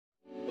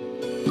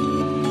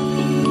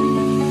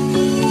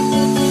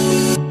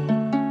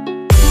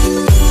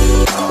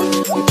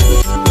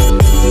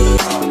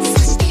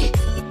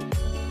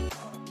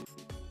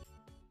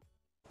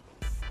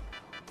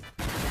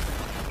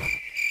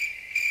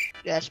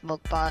that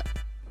smoke pot.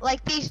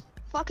 Like these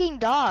fucking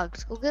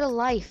dogs. Go get a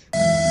life.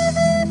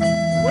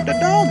 What the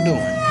dog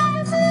doing?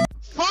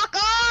 Fuck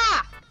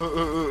off!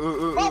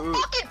 Oh,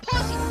 fucking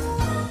pussy!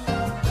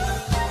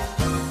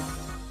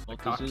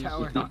 Cock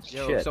tower.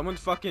 Yo, Shit. someone's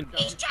fucking.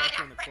 He's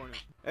in the corner.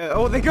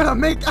 Oh, they're gonna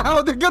make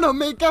out. They're gonna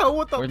make out.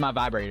 What the? Where's my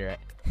vibrator at?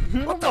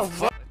 What the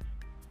fuck?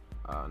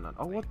 No.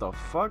 Oh, what the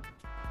fuck?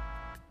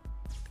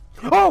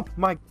 Oh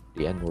my.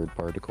 The N-word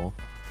particle.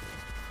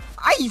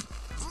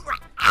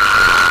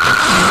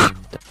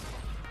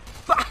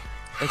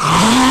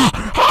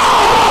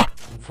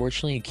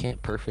 Unfortunately, you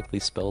can't perfectly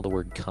spell the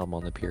word "cum"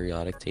 on the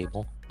periodic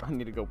table. I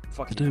need to go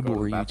fucking Did I go to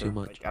bore the you bathroom. too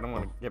much? Like, I don't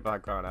want to get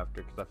back on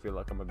after because I feel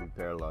like I'm gonna be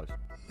paralyzed.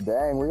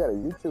 Dang, we got a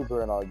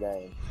YouTuber in our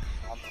game.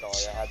 I'm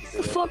sorry, I had to do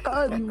it. Fuck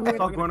up.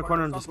 I'll go in the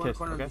corner and just kiss,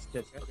 okay?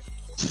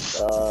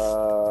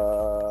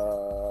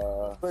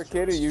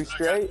 Kid, are you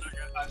straight?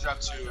 I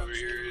dropped you over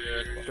here,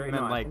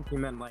 yeah. He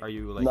meant like, are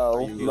you like, No,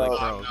 are you no. like,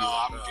 bro? No,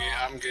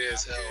 I'm gay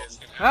as hell.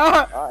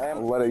 Ah! I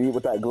am. Let her eat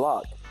with that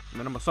Glock.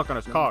 Man, I'm gonna suck on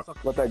his cock.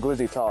 Let that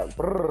Glizzy talk.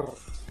 Brrr.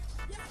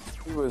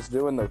 He was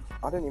doing the.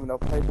 I didn't even know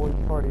Playboy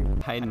party.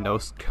 I know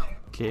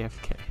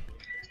KFK.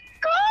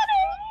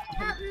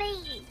 Not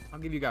me. I'll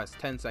give you guys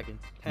 10 seconds.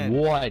 10.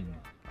 One.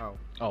 Oh.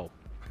 Oh.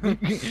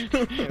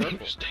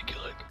 Stinky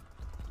leg.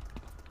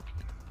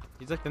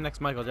 He's like the next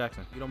Michael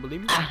Jackson. You don't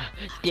believe me?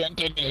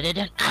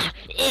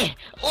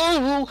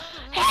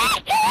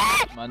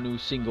 My new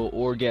single,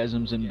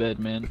 Orgasms in Bed,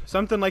 man.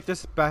 Something like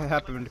this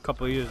happened a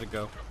couple of years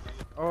ago.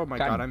 Oh my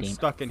god, I'm damn.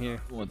 stuck in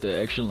here. Want the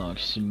extra long,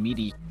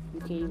 meaty. You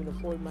can't even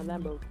afford my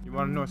Lambo. You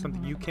wanna know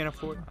something you can't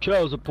afford?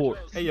 Child support.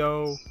 Hey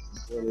yo.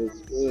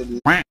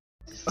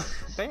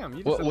 Damn,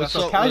 you just said that What's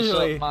so up,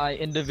 casually. my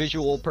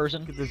individual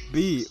person? Look at this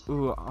beat.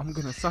 Ooh, I'm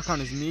gonna suck on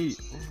his meat.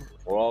 Ooh.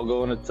 We're all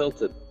going to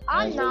Tilted.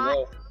 I'm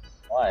not.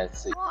 Why?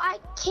 See. Well, I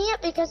can't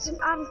because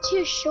I'm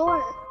too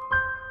short.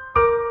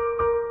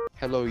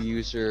 Hello,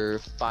 user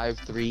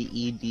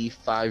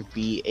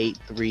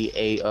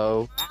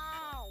 53ED5B83AO.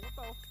 Ow! What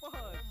the fuck?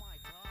 Oh my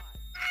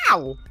god.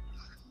 Ow!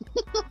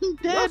 I'm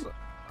dead.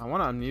 I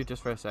wanna unmute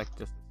just for a sec,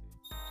 just.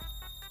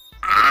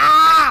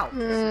 Ow!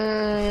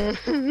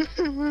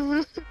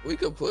 We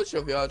could push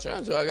if y'all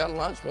trying to. I got a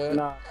launch pad.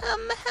 Nah.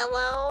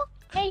 Hello?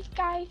 Hey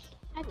guys,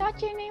 I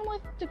thought your name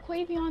was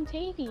Daquavion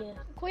Tavius.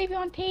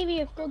 Daquavion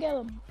Tavius, go get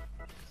him.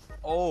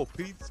 Oh,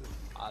 pizza.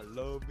 I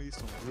love me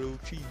some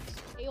grilled cheese.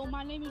 Hey yo,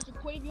 my name is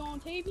Daquavion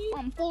Tavius.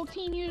 I'm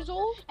 14 years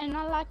old and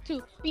I like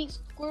to beat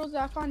squirrels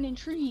that I find in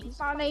trees.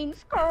 My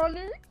name's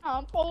Connor.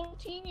 I'm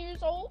 14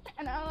 years old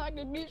and I like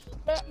to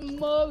disrespect my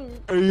mother.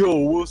 Hey yo,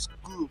 what's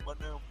good? My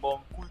name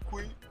Bon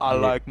Quick. I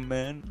like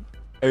men.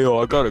 Hey yo,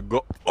 I gotta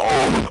go.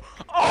 Oh!